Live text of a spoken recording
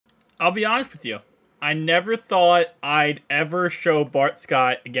I'll be honest with you. I never thought I'd ever show Bart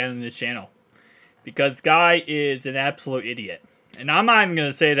Scott again on this channel. Because guy is an absolute idiot. And I'm not even going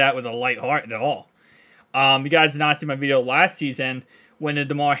to say that with a light heart at all. You guys did not see my video last season when the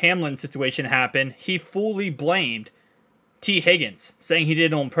Damar Hamlin situation happened. He fully blamed T. Higgins, saying he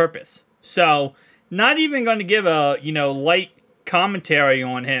did it on purpose. So, not even going to give a, light commentary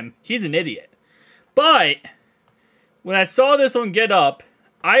on him. He's an idiot. But, when I saw this on Get Up,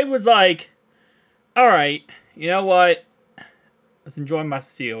 I was like, alright, you know what? Let's enjoy my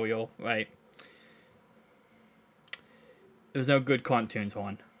cereal, right? There's no good cartoons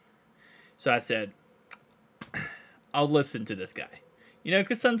on. So I said, I'll listen to this guy.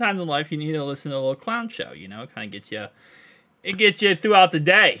 Because sometimes in life you need to listen to a little clown show, It kind of gets you, it gets you throughout the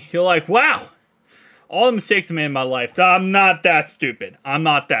day. You're like, wow, all the mistakes I made in my life, I'm not that stupid. I'm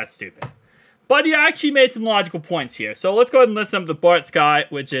not that stupid. But he actually made some logical points here. So let's go ahead and listen up to Bart Scott,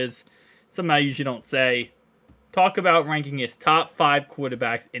 which is something I usually don't say. Talk about ranking his top 5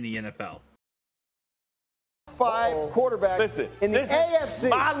 quarterbacks in the NFL. 5 quarterbacks in the AFC.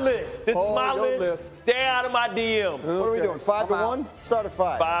 My list. This is my list. Stay out of my DMs. What are we doing? 5 to 1? Start at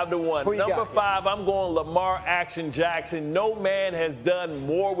 5. 5 to 1. Number 5, I'm going Lamar Action Jackson. No man has done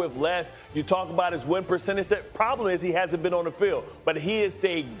more with less. You talk about his win percentage. The problem is he hasn't been on the field. But he is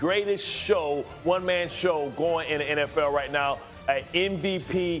the greatest show, one-man show going in the NFL right now. An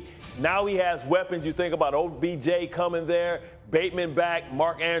MVP. Now he has weapons. You think about OBJ coming there. Bateman back,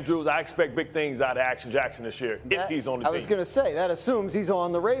 Mark Andrews. I expect big things out of Action Jackson this year if he's on the team. I was going to say, that assumes he's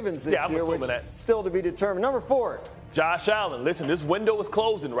on the Ravens this year. I'm assuming that. Still to be determined. Number 4. Josh Allen. Listen, this window is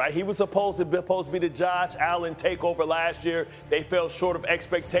closing, right? He was supposed to be the Josh Allen takeover last year. They fell short of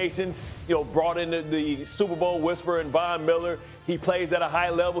expectations. Brought in the Super Bowl whisperer and Von Miller. He plays at a high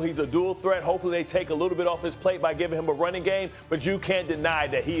level. He's a dual threat. Hopefully they take a little bit off his plate by giving him a running game. But you can't deny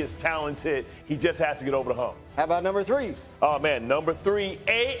that he is talented. He just has to get over the hump. How about number 3? Oh, man, number 3,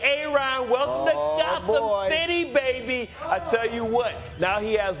 Ryan. Welcome to Gotham City, baby. I tell you what, now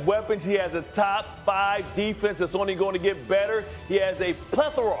he has weapons. He has a top 5 defense that's only going to get better. He has a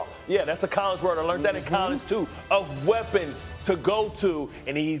plethora. Yeah, that's a college word. I learned that in college, too, of weapons to go to,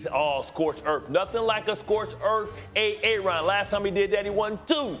 and he's all scorched earth. Nothing like a scorched earth Ryan. Last time he did that, he won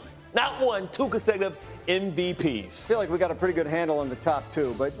 2. Not 1, 2 consecutive MVPs. I feel like we got a pretty good handle on the top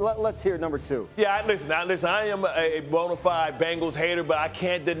 2, but let's hear number 2. Yeah, listen, I am a bona fide Bengals hater, but I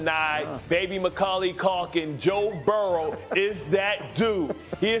can't deny baby Macaulay Culkin, Joe Burrow is that dude.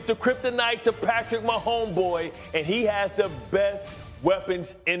 He is the kryptonite to Patrick, my homeboy, and he has the best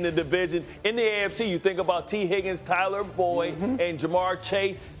weapons in the division. In the AFC, you think about T. Higgins, Tyler Boyd, and Jamar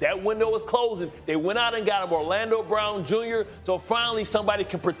Chase. That window is closing. They went out and got him Orlando Brown Jr., so finally somebody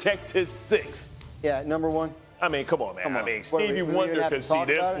can protect his 6. Yeah, number 1. I mean, come on, man. I mean, Stevie Wonder could see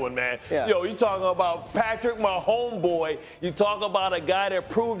this one, man. Yeah. You talking about Patrick, my homeboy. You talk about a guy that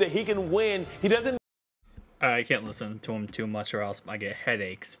proved that he can win. He doesn't. I can't listen to him too much or else I get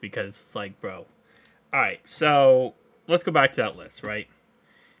headaches because it's like, bro. All right, so let's go back to that list, right?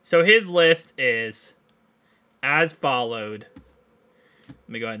 So his list is as followed. Let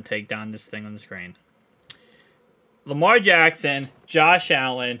me go ahead and take down this thing on the screen. Lamar Jackson, Josh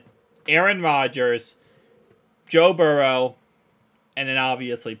Allen, Aaron Rodgers, Joe Burrow, and then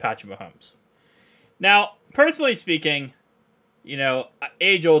obviously Patrick Mahomes. Now, personally speaking,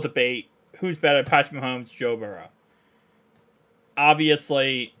 age-old debate, who's better, Patrick Mahomes, Joe Burrow?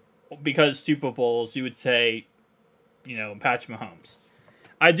 Obviously, because Super Bowls, you would say, Patrick Mahomes.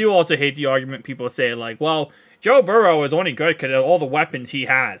 I do also hate the argument people say, like, well, Joe Burrow is only good because of all the weapons he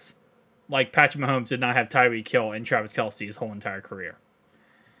has. Like, Patrick Mahomes did not have Tyreek Hill and Travis Kelce his whole entire career.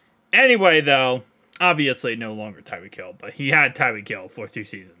 Anyway, though, obviously no longer Tyreek Hill, but he had Tyreek Hill for 2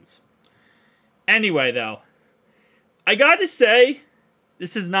 seasons. Anyway, though, I gotta say,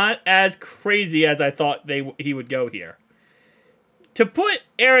 this is not as crazy as I thought he would go here. To put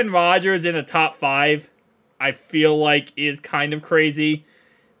Aaron Rodgers in a top 5, I feel like is kind of crazy.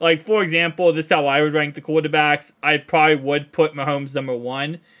 Like, for example, this is how I would rank the quarterbacks. I probably would put Mahomes number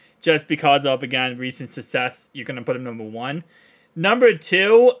 1, just because of, again, recent success. You're going to put him number 1. Number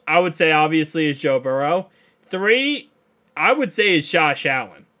 2, I would say, obviously, is Joe Burrow. 3, I would say is Josh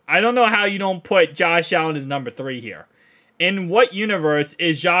Allen. I don't know how you don't put Josh Allen as number 3 here. In what universe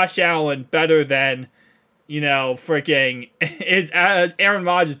is Josh Allen better than, freaking, is Aaron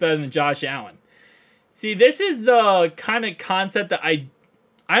Rodgers better than Josh Allen? See, this is the kind of concept that I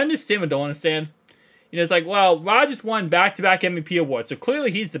understand but don't understand. It's like, well, Rodgers won back-to-back MVP awards, so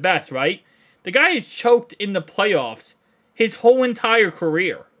clearly he's the best, right? The guy is choked in the playoffs his whole entire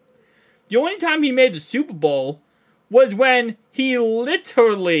career. The only time he made the Super Bowl was when he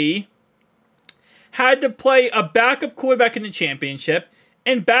literally had to play a backup quarterback in the championship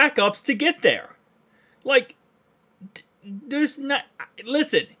and backups to get there. Like, there's not...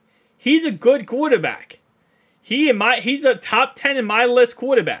 Listen, he's a good quarterback. He's a top 10 in my list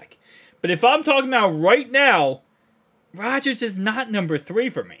quarterback. But if I'm talking about right now, Rodgers is not number 3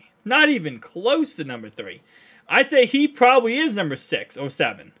 for me. Not even close to number 3. I'd say he probably is number 6 or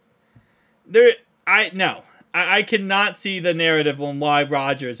 7. I cannot see the narrative on why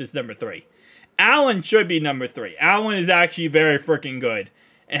Rodgers is number 3. Allen should be number 3. Allen is actually very freaking good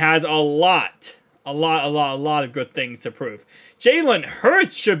and has a lot of good things to prove. Jalen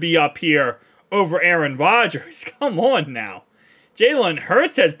Hurts should be up here over Aaron Rodgers. Come on now. Jalen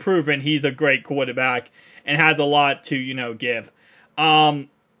Hurts has proven he's a great quarterback and has a lot to, give. Come on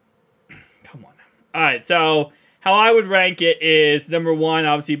now. All right, so how I would rank it is number 1,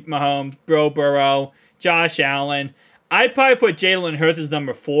 obviously Mahomes, Burrow, Josh Allen. I'd probably put Jalen Hurts as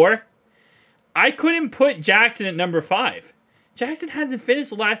number 4. I couldn't put Jackson at number 5. Jackson hasn't finished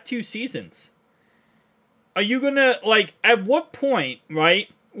the last 2 seasons. Are you going to, at what point, right?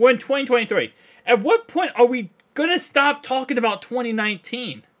 We're in 2023. At what point are we going to stop talking about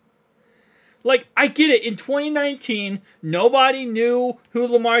 2019? I get it. In 2019, nobody knew who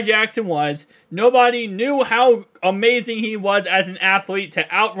Lamar Jackson was. Nobody knew how amazing he was as an athlete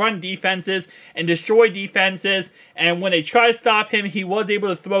to outrun defenses and destroy defenses. And when they tried to stop him, he was able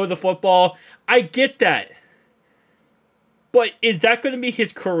to throw the football. I get that. But is that going to be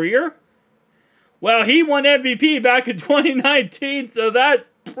his career? Well, he won MVP back in 2019, so that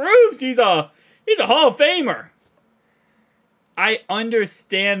proves he's a Hall of Famer. I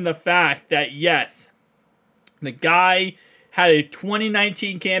understand the fact that, yes, the guy had a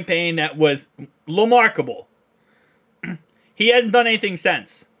 2019 campaign that was remarkable. He hasn't done anything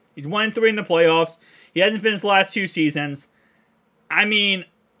since. He's 1-3 in the playoffs. He hasn't finished the last 2 seasons. I mean,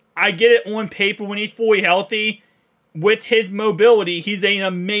 I get it on paper when he's fully healthy. With his mobility, he's an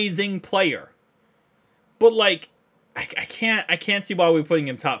amazing player. But, I can't see why we're putting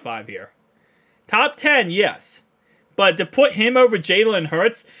him top 5 here. Top 10, yes. But to put him over Jalen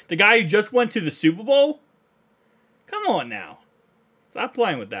Hurts, the guy who just went to the Super Bowl? Come on now. Stop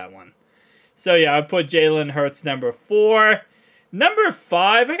playing with that one. So, yeah, I put Jalen Hurts number 4. Number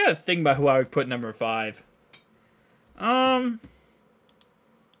 5, I gotta think about who I would put number 5. Let me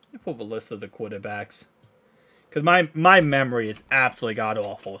pull up a list of the quarterbacks. Because my memory is absolutely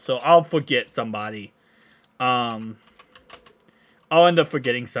god-awful. So, I'll forget somebody. I'll end up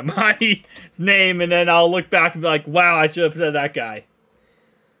forgetting somebody's name, and then I'll look back and be like, wow, I should have said that guy.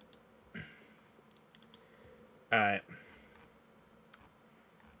 Alright.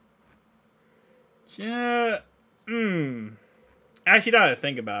 Actually, now that I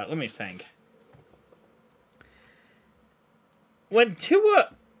think about it, let me think. When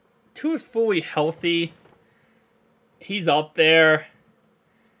Tua's fully healthy, he's up there.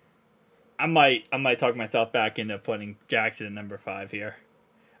 I might talk myself back into putting Jackson at number 5 here.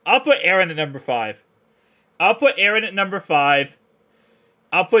 I'll put Aaron at number 5. I'll put Aaron at number 5.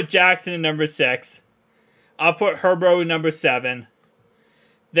 I'll put Jackson at number 6. I'll put Herbert at number 7.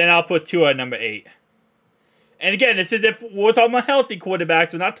 Then I'll put Tua at number 8. And again, this is if we're talking about healthy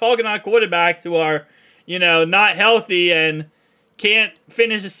quarterbacks. We're not talking about quarterbacks who are, not healthy and can't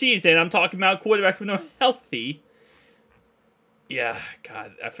finish the season. I'm talking about quarterbacks who are healthy. Yeah,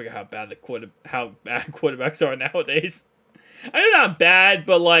 God, I forget how bad quarterbacks are nowadays. I know not bad,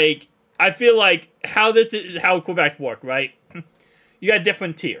 but I feel like this is how quarterbacks work, right? You got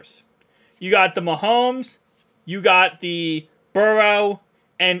different tiers. You got the Mahomes, you got the Burrow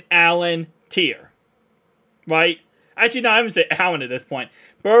and Allen tier, right? Actually, no, I'm gonna say Allen at this point.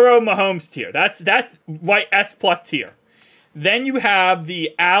 Burrow, Mahomes tier. That's right, S+ tier. Then you have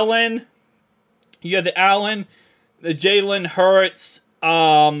the Allen. The Jalen Hurts, who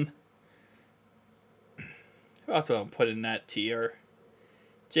else do I put in that tier?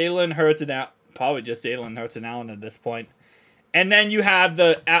 Jalen Hurts and probably just Jalen Hurts and Allen at this point. And then you have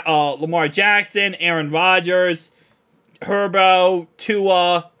the Lamar Jackson, Aaron Rodgers, Herbo,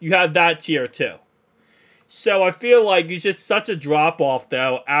 Tua. You have that tier too. So I feel like it's just such a drop-off,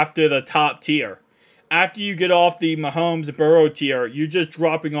 though, after the top tier. After you get off the Mahomes and Burrow tier, you're just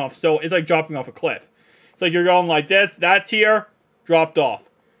dropping off. So it's like dropping off a cliff. It's like you're going like this, that tier, dropped off.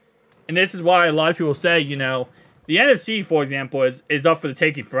 And this is why a lot of people say, the NFC, for example, is up for the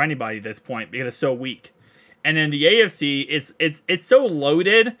taking for anybody at this point because it's so weak. And then the AFC, it's so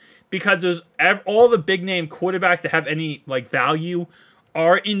loaded because there's all the big-name quarterbacks that have any, value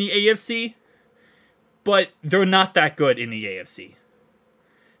are in the AFC, but they're not that good in the AFC.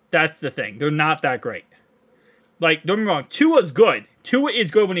 That's the thing. They're not that great. Like, don't get me wrong, Tua's good. Tua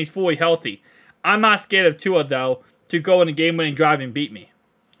is good when he's fully healthy. I'm not scared of Tua, though, to go in a game-winning drive and beat me.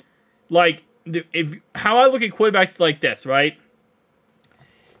 Like, how I look at quarterbacks like this, right?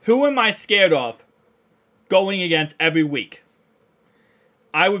 Who am I scared of going against every week?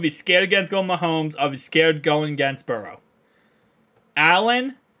 I would be scared against going Mahomes. I would be scared going against Burrow.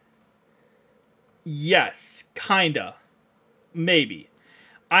 Allen? Yes, kinda. Maybe.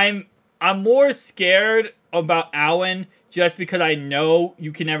 I'm more scared about Allen just because I know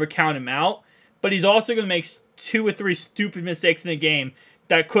you can never count him out. But he's also going to make 2 or 3 stupid mistakes in a game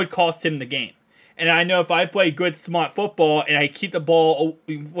that could cost him the game. And I know if I play good, smart football and I keep the ball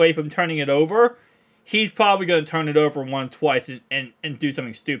away from turning it over, he's probably going to turn it over once, twice, and do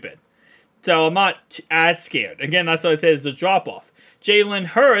something stupid. So I'm not as scared. Again, that's what I say is the drop-off. Jalen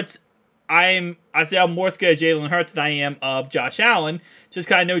Hurts, I say I'm more scared of Jalen Hurts than I am of Josh Allen, just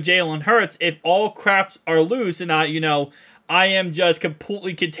because I know Jalen Hurts, if all craps are loose and I am just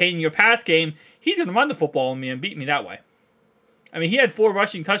completely containing your pass game, he's going to run the football on me and beat me that way. I mean, he had 4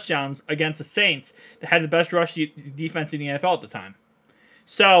 rushing touchdowns against the Saints that had the best rush defense in the NFL at the time.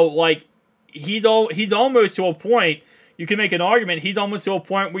 So, like, he's almost to a point, you can make an argument, he's almost to a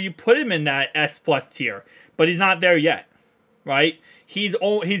point where you put him in that S+ tier, but he's not there yet, right? He's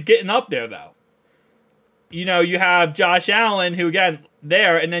getting up there, though. You know, you have Josh Allen, who, again,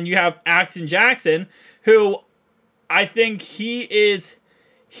 there, and then you have Axon Jackson, who I think he's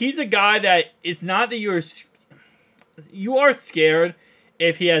a guy that it's not that you are scared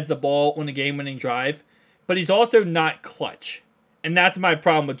if he has the ball on a game-winning drive, but he's also not clutch. And that's my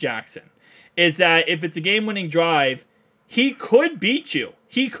problem with Jackson, is that if it's a game-winning drive, he could beat you.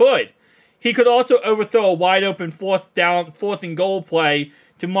 He could. He could also overthrow a wide-open 4th and goal play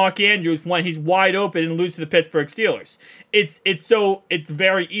to Mark Andrews when he's wide open and lose to the Pittsburgh Steelers. It's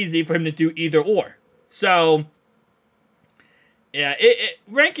very easy for him to do either or. So, yeah,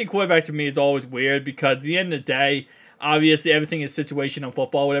 ranking quarterbacks for me is always weird because at the end of the day, obviously everything is situational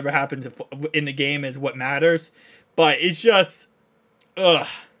football. Whatever happens in the game is what matters. But it's just, it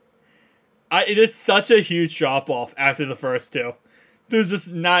is such a huge drop-off after the first 2. It's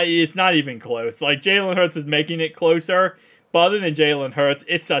not even close. Like, Jalen Hurts is making it closer, but other than Jalen Hurts,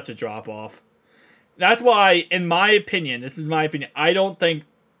 it's such a drop-off. That's why, in my opinion, this is my opinion, I don't think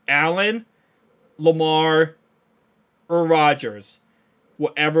Allen, Lamar, or Rodgers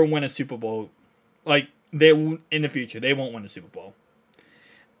will ever win a Super Bowl. Like, in the future, they won't win a Super Bowl.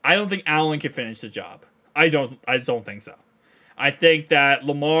 I don't think Allen can finish the job. I just don't think so. I think that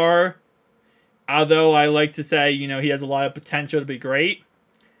Lamar, although I like to say, he has a lot of potential to be great,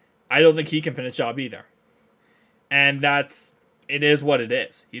 I don't think he can finish the job either. And it is what it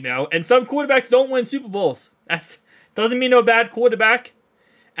is, And some quarterbacks don't win Super Bowls. That doesn't mean no bad quarterback.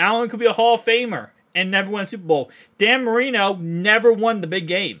 Allen could be a Hall of Famer and never win a Super Bowl. Dan Marino never won the big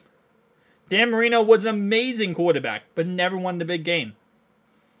game. Dan Marino was an amazing quarterback, but never won the big game.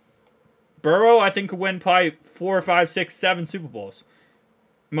 Burrow, I think, could win probably 4, 5, 6, 7 Super Bowls.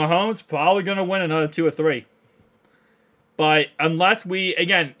 Mahomes probably going to win another 2 or 3. But unless we,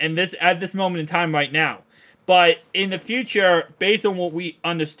 again, at this moment in time right now, but in the future, based on what we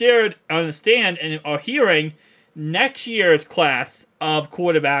understand and are hearing, next year's class of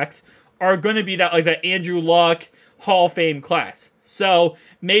quarterbacks are going to be that Andrew Luck Hall of Fame class. So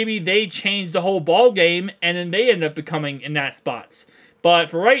maybe they change the whole ball game and then they end up becoming in that spots. But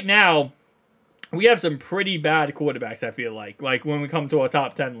for right now, we have some pretty bad quarterbacks, I feel like when we come to a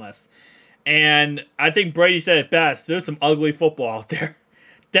top 10 list. And I think Brady said it best. There's some ugly football out there.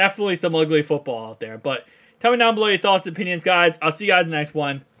 Definitely some ugly football out there. But tell me down below your thoughts and opinions, guys. I'll see you guys in the next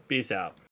one. Peace out.